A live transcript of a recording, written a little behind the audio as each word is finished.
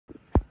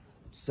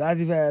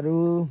साथीभाइहरू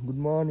good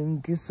morning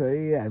के छ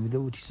है हामी त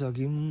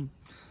उठिसक्यौँ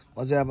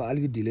अझै अब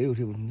अलिकति ढिलै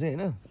उठ्यो भने चाहिँ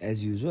होइन एज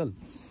युजुअल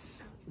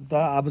त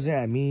अब चाहिँ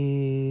हामी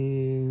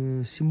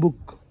सिम्बुक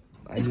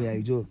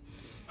हामी जो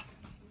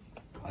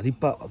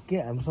हरिप्पा के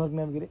हाम्रो सरको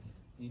नाम के अरे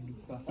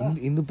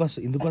हिन्दुपा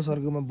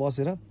सर्कलमा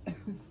बसेर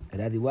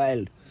राति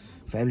वाइल्ड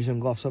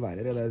फ्यामिलीसँग गफसप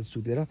हालेर राति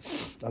सुतेर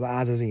अब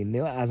आज चाहिँ हिँड्ने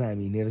हो आज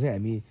हामी हिँडेर चाहिँ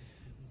हामी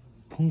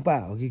फुङपा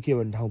हो कि के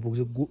भन्ने ठाउँ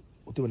पुग्छौँ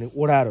त्यो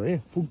भनेको ओडार हो अरे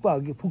फुक्पा हो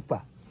कि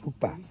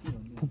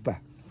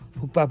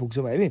फुक्पा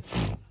पुग्छौँ हामी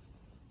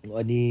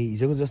अनि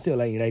हिजोको जस्तै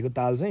होला हिँडाइको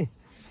ताल चाहिँ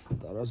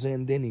तर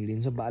चाहिँ त्यहाँदेखि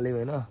हिँडिन्छ बाले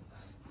होइन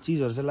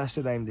चिजहरू चाहिँ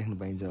लास्टै दामी देख्नु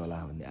पाइन्छ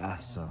होला भन्ने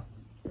आश छ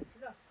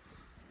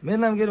मेरो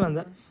नाम के भन्छ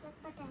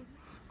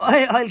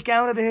अहिले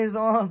क्यामेरा देखेको त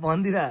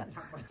भनिदिएर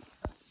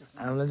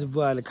हामीलाई चाहिँ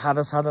बुवाहरूले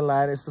खादा सादा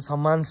लाएर यस्तो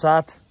सम्मान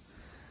साथ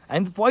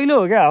हामी त पहिलो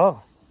हो क्या हो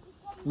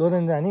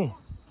लोदेन जाने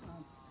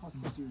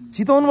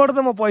चितवनबाट त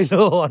म पहिलो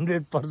हो 100%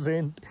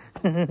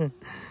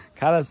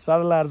 खादा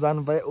सादा लाएर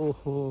जानु पाएँ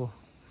ओहो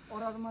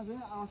ओडारमा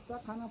चाहिँ आस्था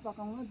खाना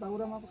पकाउन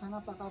दाउरामा खाना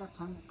पकाएर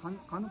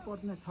खानु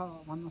पर्ने छ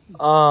भन्नुहोस् न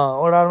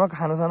ओडारमा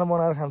खानासाना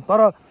बनाएर खानु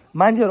तर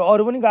मान्छेहरू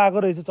अरू पनि गएको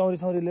रहेछ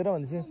चौरी लिएर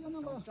भनेपछि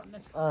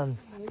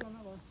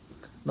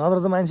नत्र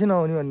त मान्छे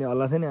नहुने भन्ने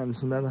हल्ला थियो नि हामी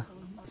सुन्दा त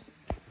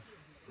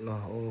ल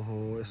ओहो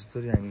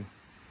यस्तरी हामी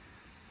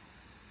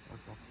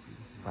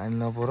पानी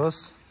नपरोस्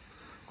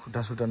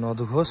खुट्टा सुट्टा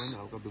नदुखोस्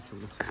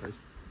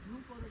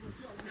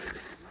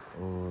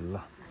ओ ल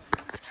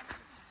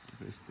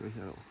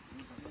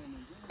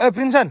ए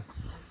प्रिन्सन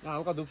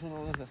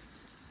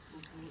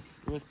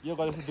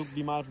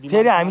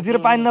फेरि हामीतिर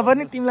पानी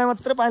नपर्ने तिमीलाई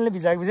मात्रै पानीले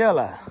भिजाएको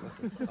होला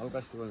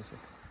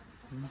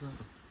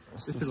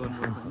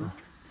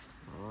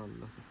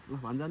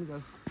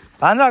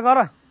भान्जा गर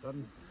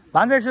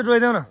भान्जा एकचोटि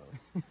रोइदेऊ न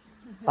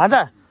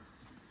भान्जा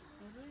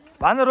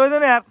रोइदेऊ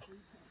न यार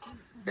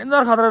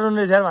डेन्जर खतरा रुन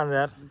रहेछ यार भान्जा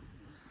यार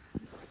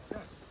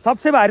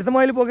सबसे भारी त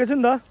मैले बोकेको छु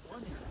नि त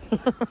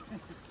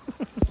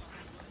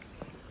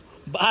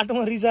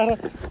बाटोमा रिसाएर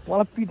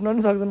मलाई पिट्न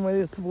पनि सक्छन् मैले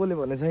यस्तो बोलेँ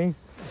भने चाहिँ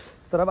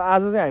तर अब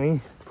आज चाहिँ हामी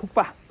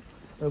फुक्पा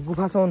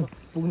गुफासम्म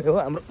पुग्ने हो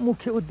हाम्रो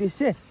मुख्य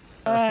उद्देश्य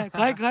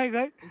खै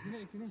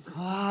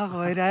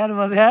भइरह्यो म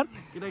यार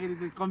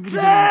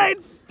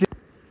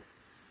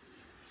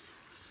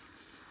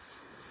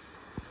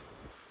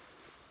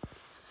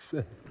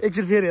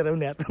एकचोटि फेरि हेरौँ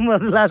नि यार म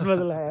लास्ट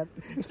बजेला यार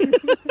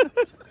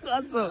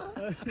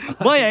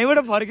म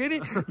यहीँबाट फर्केँ नि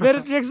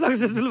मेरो ट्रेक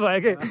सक्सेसफुल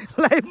भयो कि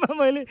लाइफमा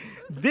मैले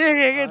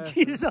देखेँ क्या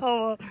चिज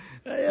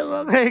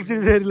अब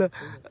एकचोटि फेरि ल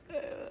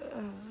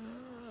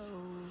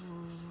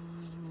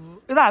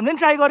यो त हामीले पनि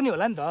ट्राई गर्ने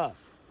होला नि त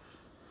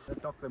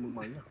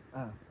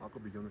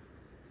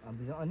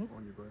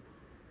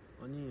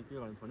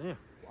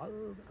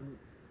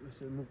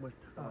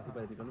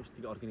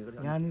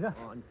यहाँनिर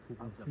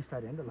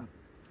बिस्तारै होइन त ल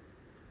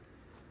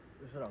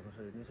यस्तो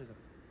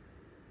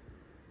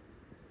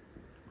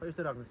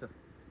राख्नुहोस् त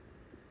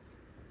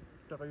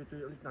अलिक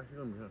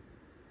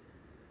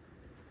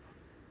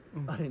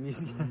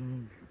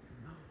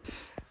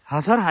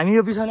सर हामी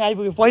यो बिसाउने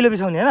आइपुग्यो पहिलो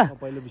बिसाउने होइन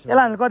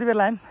यसलाई हामीले कति बेर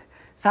लाग्यौँ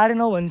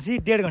 9:30 भनेपछि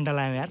 1.5 घन्टा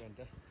लाग्यौँ यार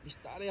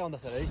बिस्तारै आउँदा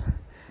सर है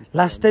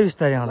लास्टै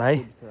बिस्तारै आउँदा है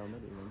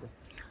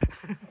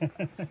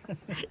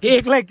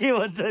एकलाई के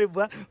भन्छ अरे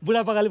बुवा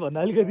बुढापाकाले भन्दा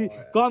अलिकति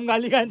कम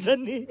गाली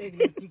खान्छन् नि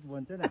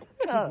भन्छ न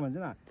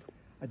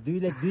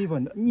दुईलाई दुई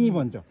भन्छ नि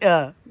भन्छ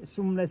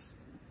सुमलाई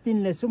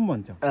तिनलाई सुम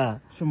भन्छ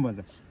सुम भन्छ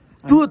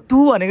तु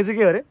भनेको चाहिँ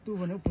के हो अरे तु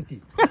भनेको पुती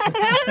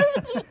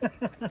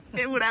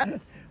ए बुढा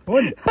हो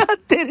नि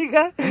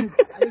तेरिका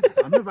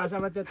हाम्रो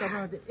भाषामा चाहिँ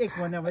तपाईँ एक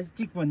भनेपछि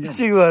चिक भन्छ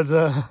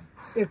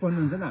एक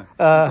भन्नुहुन्छ न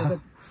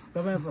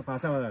तपाईँ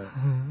भाषा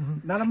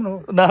नराम्रो हो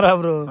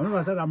नराम्रो हाम्रो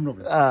भाषा राम्रो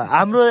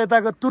हाम्रो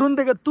यताको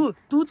तुरुन्तैको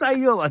तु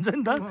चाहियो भन्छ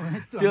नि त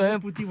त्यो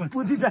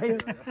पुती चाहियो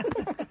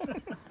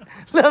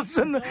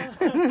सुन्नु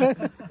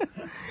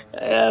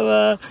अब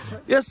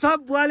यो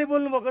सब बुवाले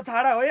बोल्नु भएको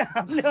छाडा हो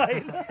हामीले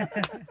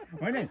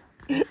होइन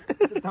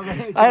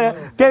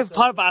त्यही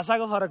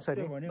भाषाको फरक छ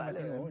नि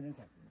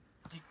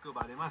चिकको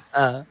बारेमा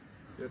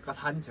यो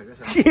कथा नि छ क्या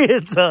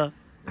के छ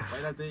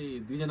पहिला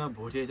चाहिँ दुईजना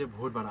भोटे चाहिँ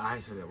भोटबाट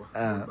आएछ अरे अब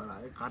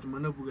आयो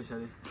काठमाडौँ पुगेछ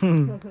अरे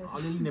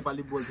अलिअलि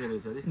नेपाली बोल्थ्यो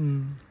रहेछ अरे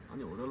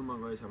अनि होटलमा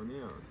गएछ भने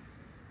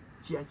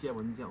चिया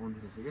भन्ने चाहिँ आउँदो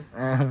रहेछ क्या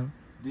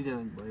दुईजना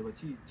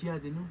भएपछि चिया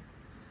दिनु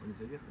भन्छ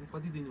क्या अनि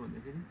कति दिनु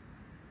भन्दाखेरि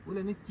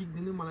उसलाई नै चिक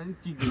दिनु मलाई नि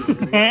चिक दिनु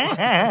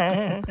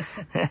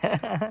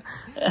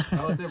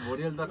अब चाहिँ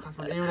भोटेल त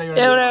खासमा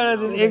एउटा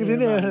दिन एक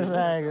दिन आएन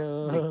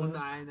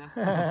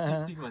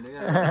चिक भनेको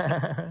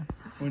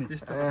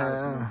त्यस्तो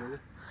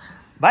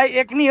भाइ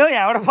एक नि हो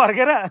यहाँबाट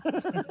फर्केर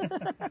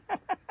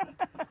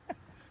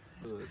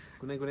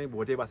कुनै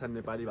भोटे भाषा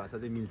नेपाली भाषा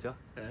चाहिँ मिल्छ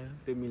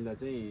त्यो मिल्दा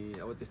चाहिँ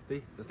अब त्यस्तै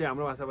जस्तै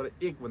हाम्रो भाषाबाट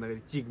एक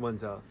भन्दाखेरि चिक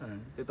भन्छ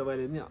त्यो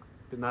तपाईँले नि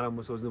त्यो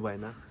नराम्रो सोच्नु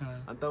भएन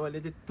अनि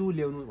तपाईँले चाहिँ तु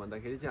ल्याउनु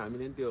भन्दाखेरि चाहिँ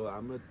हामीले नि त्यो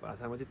हाम्रो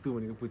भाषामा चाहिँ तु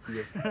भनेको पुती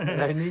हो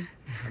नि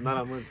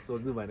नराम्रो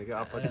सोच्नु भएन कि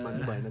आपत्ति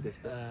मान्नु भएन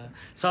त्यस्तो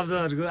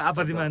शब्दहरूको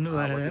आपत्ति मान्नु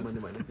भएन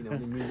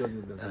किनभने मिल्दो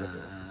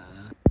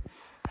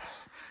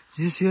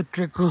यो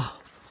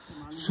ट्रेकको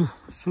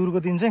सुरुको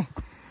दिन चाहिँ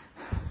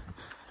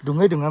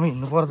ढुङ्गामा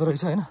हिँड्नु पर्दो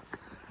रहेछ होइन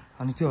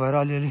अनि त्यो भएर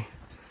अलिअलि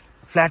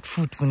फ्ल्याट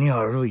फुट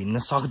हुनेहरू हिँड्न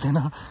सक्दैन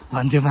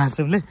भन्थ्यो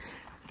मासुले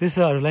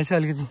त्यस्तोहरूलाई चाहिँ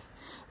अलिकति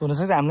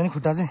हुनसक्छ हामीले नि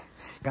खुट्टा चाहिँ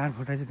गाँड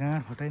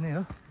फुटाइ नै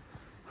हो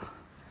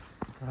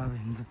तर अब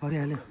हिँड्नु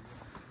परिहाल्यो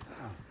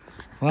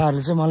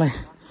उहाँहरूले चाहिँ मलाई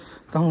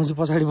तँ चाहिँ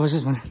पछाडि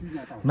बसेस् भने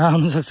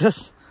नआउनु सक्छस्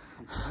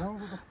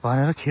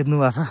भनेर खेद्नु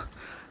भएको छ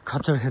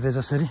खच्चड खेदे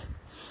जसरी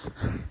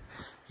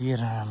ए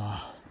राम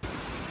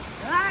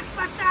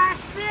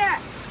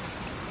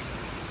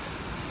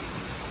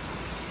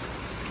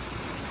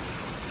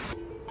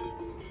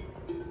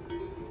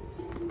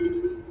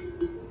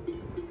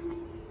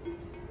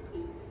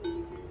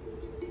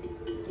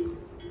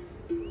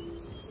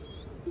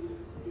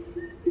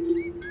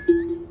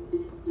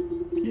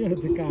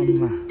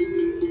काममा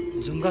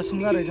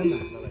झुम्का रहेछ नि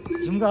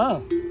त झुम्का हो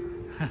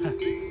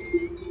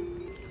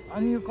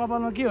अनि यो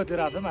कपालमा के हो त्यो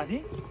रातो माथि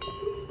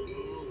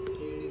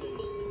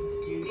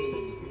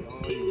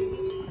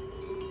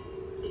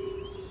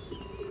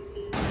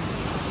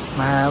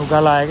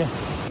उकालो आयो क्या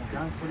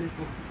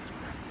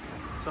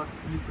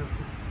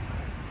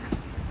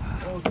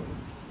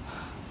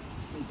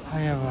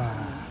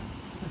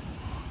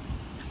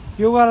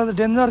यो उकालो त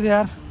डेन्जर थियो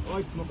यार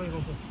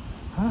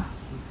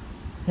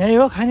यहीँ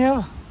हो खाने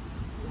हो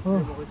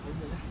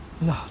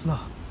ल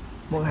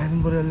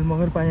मगाइदिनु पऱ्यो अलि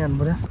मगर पानी हाल्नु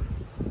पऱ्यो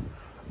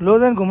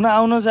लोदेन घुम्न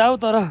आउन जाऊ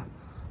तर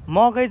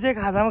मकै चाहिँ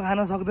खाजामा खान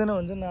सक्दैन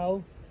भन्छ नआऊ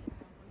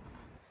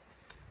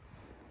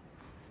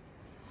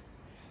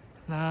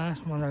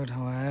लास्ट मजाको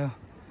ठाउँ आयो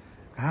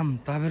घाम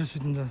तापेर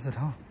सुत्नु जस्तो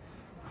ठाउँ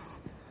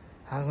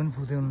आगो पनि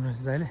पुग्दै हुनु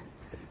रहेछ जहिले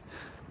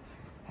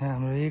यहाँ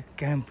हाम्रो एक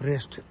क्याम्प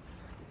रेस्ट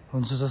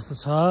हुन्छ जस्तो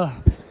छ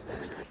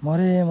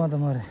मरे म त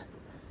मरे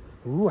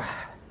वाह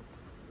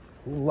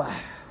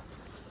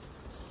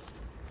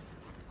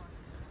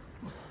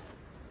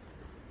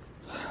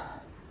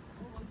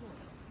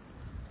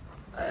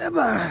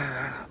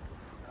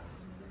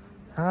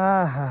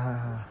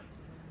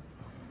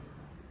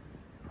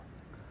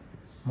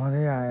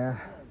मजै आयो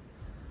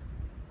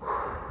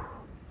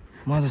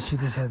म त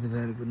सुतेँ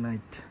साथीभाइहरू गुड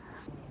नाइट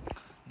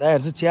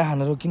दाइहरू चाहिँ चिया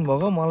खान रोकिनु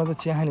भएको मलाई त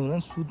चिया खाने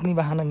हुँदैन सुत्ने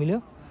बाहना मिल्यो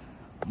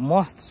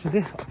मस्त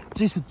सुतेँ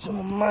अझै सुत्छु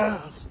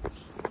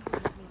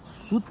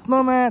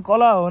सुत्नमा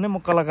कला हो भने म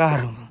कलाकार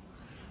हुँ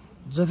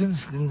जति पनि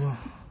सुतिन्छु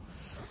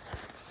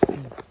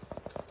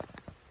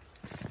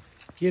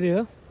के रे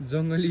हो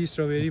जङ्गली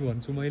स्ट्रबेरी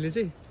भन्छु मैले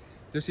चाहिँ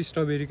जस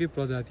स्ट्रबेरीकै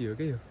प्रजाति हो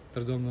क्या यो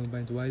तर जङ्गलमा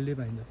पाइन्छ वाइल्डै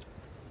पाइन्छ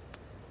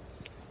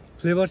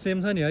फ्लेभर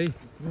सेम छ नि है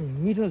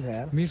मिठो छ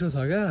यार मिठो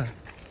छ क्या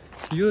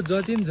यो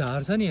जति पनि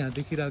झार छ नि यहाँ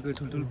देखिरहेको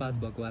ठुल्ठुलो पात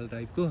भएको वाल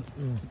टाइपको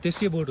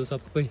त्यसकै बोट हो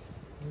सबै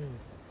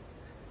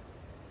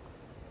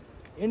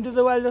इन्टु द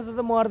वाइल्ड जस्तो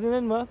त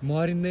मर्दिँदैन म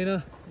मरिँदैन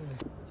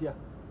चिया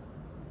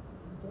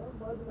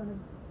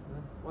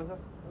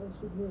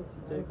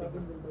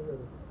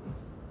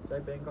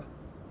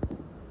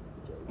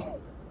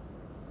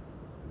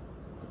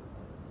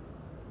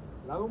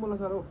लागौ मलाई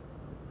सर हो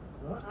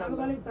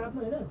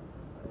ताप्नु होइन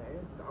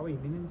अब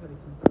हिँडिने नि सर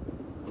एकछिन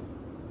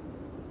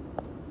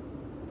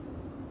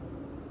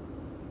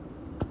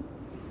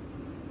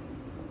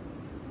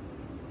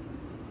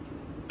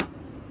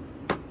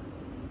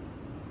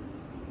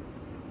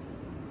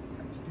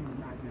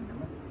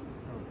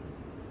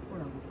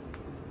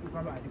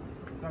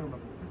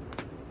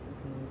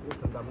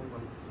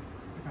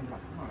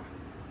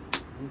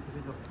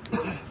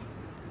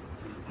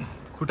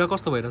खुट्टा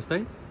कस्तो भइरहेछ त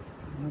है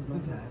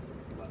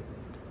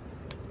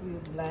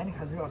लाइन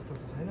खासै अर्थ त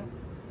छैन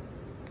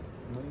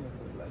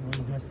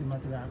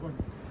मात्र आएको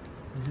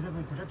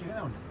खुट्टा ठिकै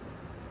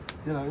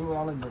नै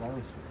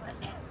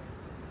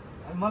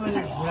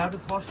मलाई घुँडा त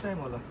फर्स्ट टाइम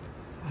होला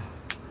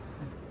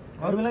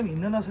अरू बेला पनि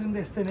हिँड्न नसक्ने त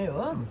यस्तै नै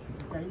हो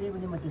कहिले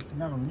पनि म त्यस्तो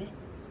नघुम्ने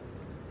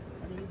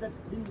अनि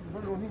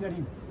दिनभर रोमी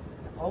गरी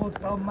अब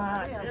तबमा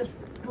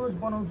यस्तो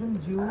बनाउँछु नि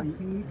जिउ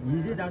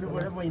हिजै जानु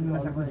पर्यो म हिँड्न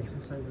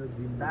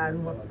नसक्ने दारू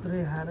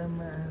मात्रै खाएर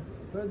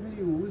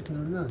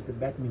त्यो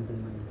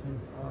ब्याडमिन्टनमा हिँड्छ नि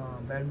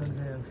ब्याडमिन्टन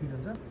खेलेर फिट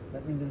हुन्छ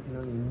ब्याडमिन्टन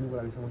खेल्न हिँड्नुको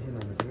लागि समस्या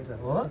नहुन्छ क्या सर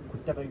हो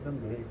खुट्टाको एकदम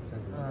धेरै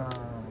एक्सर्साइज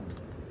हुन्छ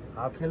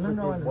हात खेल्नु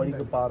नभए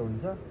बडीको पावर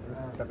हुन्छ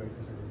खुट्टाको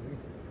एक्सर्साइज हुन्छ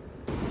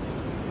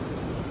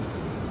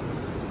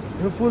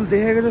यो पुल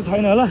देखेको चाहिँ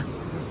छैन होला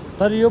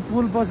तर यो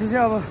पुल पछि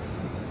चाहिँ अब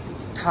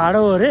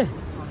ठाडो हो अरे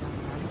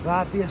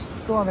राति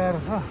यस्तो अँध्यारो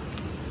छ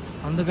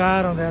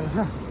अन्धकार अँध्यारो छ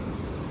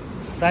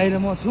दाइले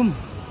म छौँ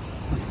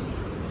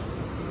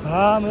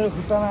मेरो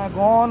खुट्टामा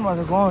गन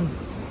भन्छ गन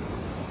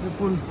यो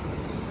पुल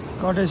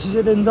कटेसी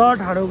चाहिँ डेन्जर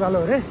ठाडो उकालो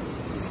अरे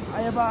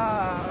आयो बा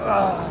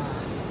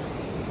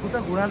खुट्टा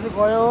घुँडा चाहिँ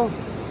गयो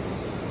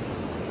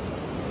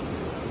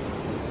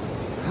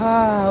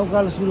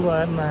उकालो सुरु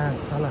भयो नि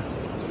मासला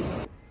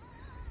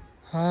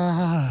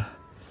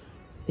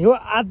यो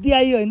आदि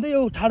आइयो होइन त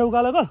यो ठाडो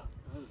उकालोको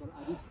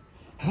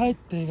है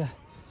त्यही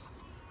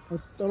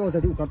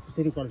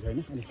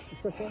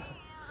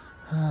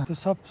त्यो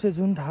सबसे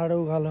जुन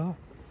ठाडो उकालो हो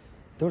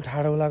त्यो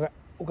ठाडो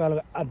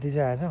उकालोको आदि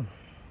चाहिँ आएछ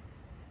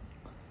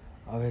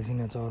अब एकछिन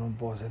यहाँ चौरमा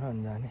बसेर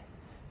अनि जाने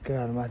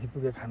केटाहरू माथि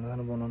पुगे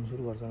खानासाना बनाउनु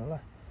सुरु गर्छन् होला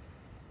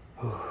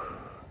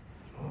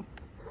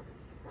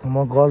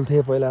म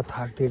गल्थेँ पहिला,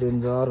 थाक्थेँ,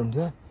 डेन्जर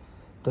हुन्थ्यो।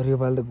 तर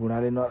योपालि त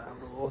घुँडाले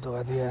नराम्रो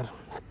धोका दियो यार।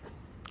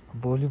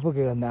 भोलि पो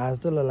के गर्दा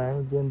आज त ल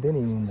लायो त्यही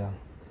हिँडिन्छ,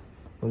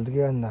 भोलि त के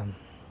गर्दा।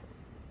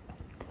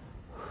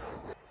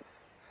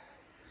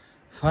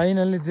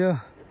 फाइनल्ली त्यो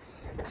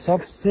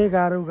सबसे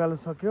गाह्रो उकालो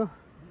सक्यो।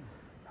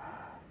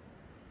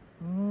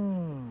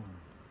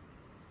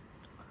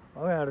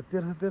 अब यहाँ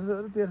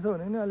 1300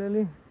 भने नि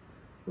अलिअलि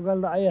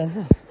उकालो त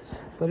आइहाल्छ।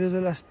 तर यो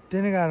चाहिँ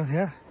लास्टै नै गाह्रो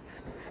थियो यार।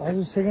 अझ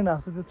सेकेन्ड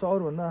हाफ त त्यो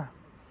चौरभन्दा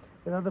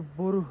यता त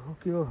बरु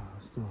के हो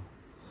यस्तो,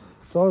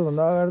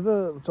 चौरभन्दा अगाडि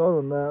त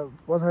चौरभन्दा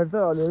पछाडि त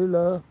अलिअलि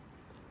ल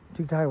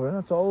ठिकठाक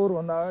भएन,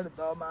 चौरभन्दा अगाडि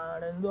त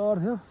डेन्जर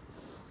थियो।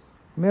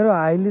 मेरो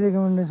हाइली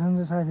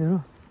रेकमेन्डेसन चाहिँ साथीहरू,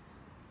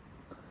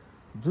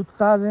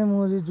 जुत्ता चाहिँ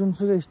मोजी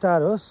जुनसुकै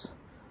स्टार होस्,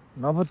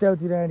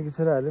 नपत्याउतिर हिँडेको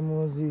छोराहरूले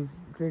मोजी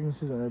ट्रेकिङ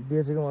सुज भनेर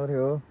बेचेको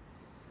मात्रै हो,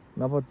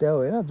 नपत्याउ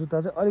होइन।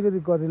 जुत्ता चाहिँ अलिकति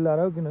गतिलो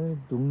हो,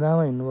 किनभने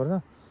ढुङ्गामा हिँड्नुपर्छ।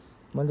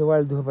 मैले चाहिँ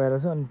वाइल्ड दुःख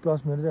पाइरहेको छु। अनि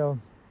प्लस मेरो चाहिँ अब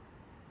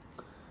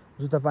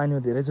जुत्ता पानीमा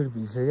धेरैचोटि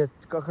भिजिसक्यो,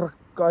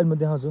 कक्रक्क अहिले म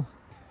देखाउँछु।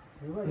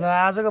 ल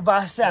आजको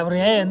बास चाहिँ हाम्रो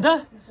यहीँ होइन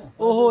त।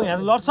 ओहो यहाँ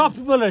त लट्स अफ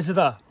पिपल रहेछ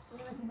त।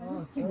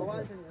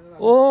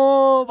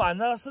 ओ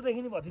भन्दा जस्तो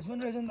देखिने भतिस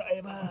पनि रहेछ नि त।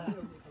 ए बा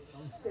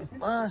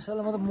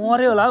मासल्लाह, म त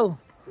मऱ्यो होला हौ।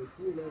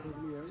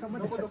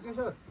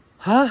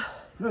 हा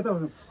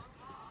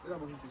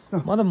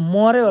म त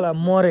मऱ्यो होला,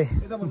 मरेँ।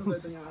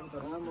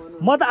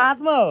 म त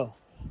आत्मा हो,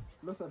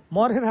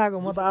 मरेर आएको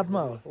म त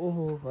आत्मा हो।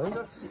 ओहो है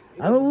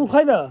हाम्रो ऊ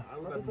खै त,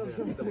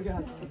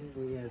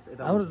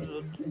 हाम्रो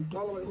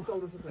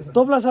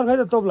तोप्ला सर खै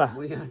त, तोप्ला।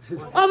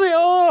 अब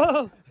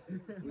ओ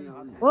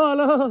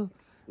hello,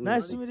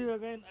 nice to meet you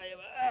again.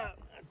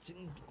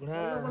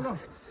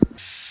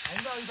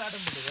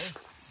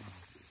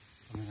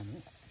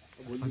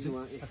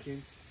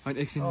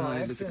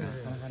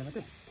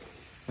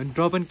 अनि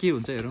ड्रप पनि के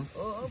हुन्छ हेरौँ।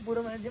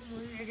 बुढो मान्छे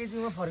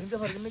एकैछिनमा फर्किन्छ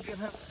के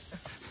थाहा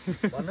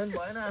भन्नु नि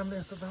भएन हाम्रो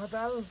यस्तो त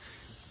ताल।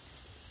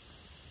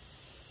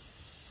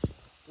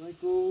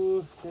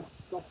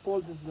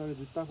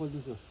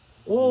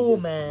 ओ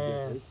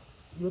म्यान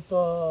यो त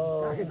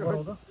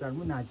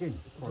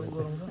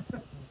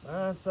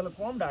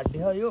कम ढाड्ने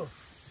हो यो।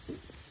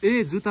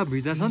 ए जुत्ता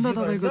भिजा छ नि त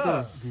तपाईँको त।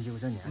 भिजेको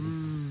छ नि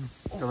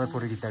तपाईँ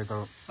फोटो खिच्दा त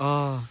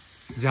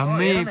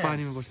झ्याम्मै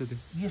पानीमा बस्छ त्यो।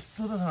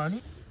 यस्तो त छ नि।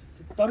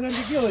 तरकारी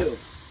चाहिँ के हो यो?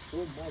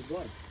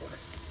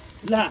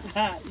 ला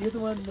यो त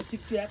म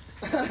सिक्छु यार।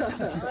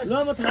 ल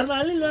म थालमा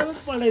हालेँ, ल म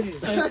पल्टाइदिएँ।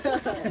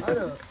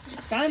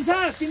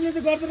 कान्छा तिमीले त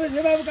गर्दो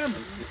रहेछ बाबु काम।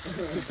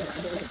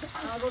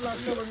 आगो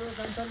लाग्छ भनेर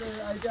कान्छाले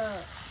आइजा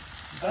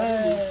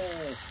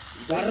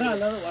घर्रा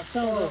ल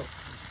हस्साउँदो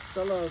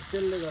तल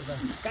तेलले गर्दा।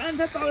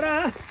 कान्छा तगडा।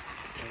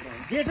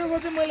 जेठोको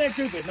चाहिँ मैले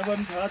एकचोटि भेट्नु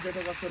पर्ने छ,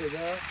 जेठो कस्तो रहेछ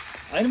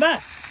होइन बा?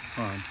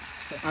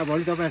 अब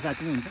भोलि तपाईँ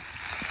साथी नै हुन्छ।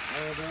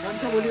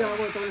 कान्छा भोलि अब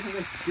तपाईँसँग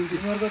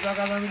तिमीहरूको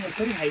जग्गामा पनि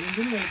यसरी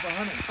खाइदिन्छु नि मैले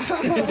पखान।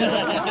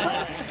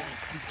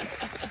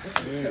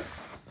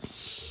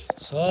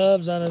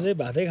 सबजना चाहिँ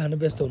भातै खानु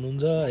व्यस्त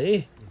हुनुहुन्छ है।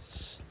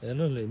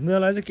 हेर्नु ल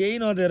मलाई चाहिँ केही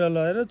नदिएर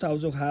लगेर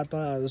चाउचाउ खा त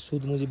आज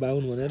सुतमुजी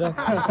बाहुन भनेर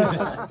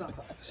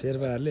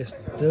शेर्पाहरूले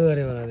यस्तो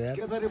गरे मलाई यार।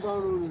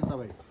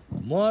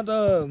 म त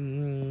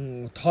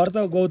थर त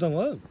गौतम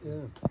हो,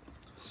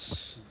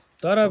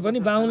 तर पनि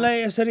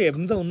बाहुनलाई यसरी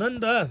हेर्नु त हुन्न नि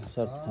त।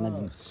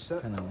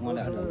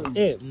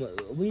 ए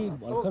उही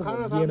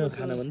भर्खर दिएन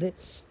खाना भन्दै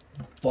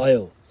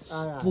भयो,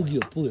 पुग्यो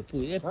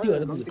यति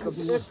भएर पुग्यो।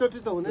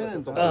 एकचोटि त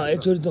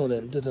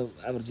हुँदैन, त्यो त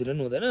हाम्रोतिर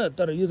पनि हुँदैन।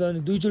 तर यो त अनि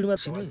दुईचोटि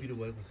मात्र छ नि।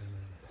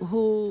 ओहो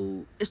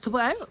यस्तो पो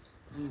आयो।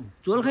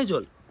 झोल खै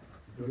झोल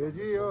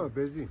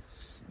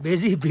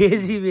भेजी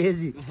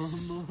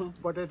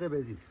पटेटो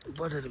भेजी।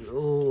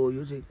 ओ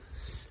यो चाहिँ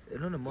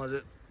हेर्नु न, म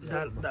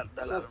चाहिँ दाल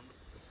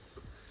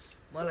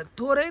मलाई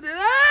थोरै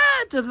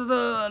त्यो त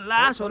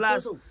लास हो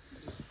लास।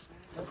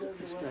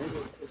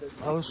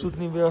 अब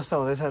सुत्ने व्यवस्था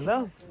हुँदैछ नि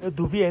त। यो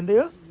धुपी होइन त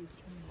यो?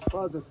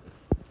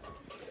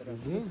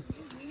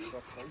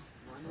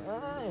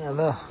 यहाँ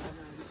त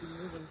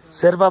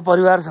शेर्पा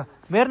परिवार छ।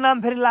 मेरो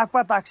नाम फेरि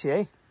लाक्पा ताक्सी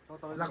है।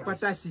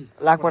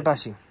 लाक्पा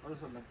टासी।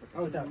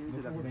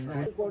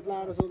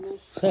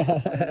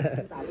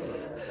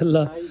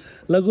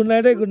 ल गुड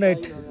नाइट है, गुड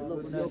नाइट। ल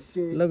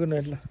गुड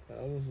नाइट। ल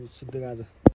अब सुत्दै आज।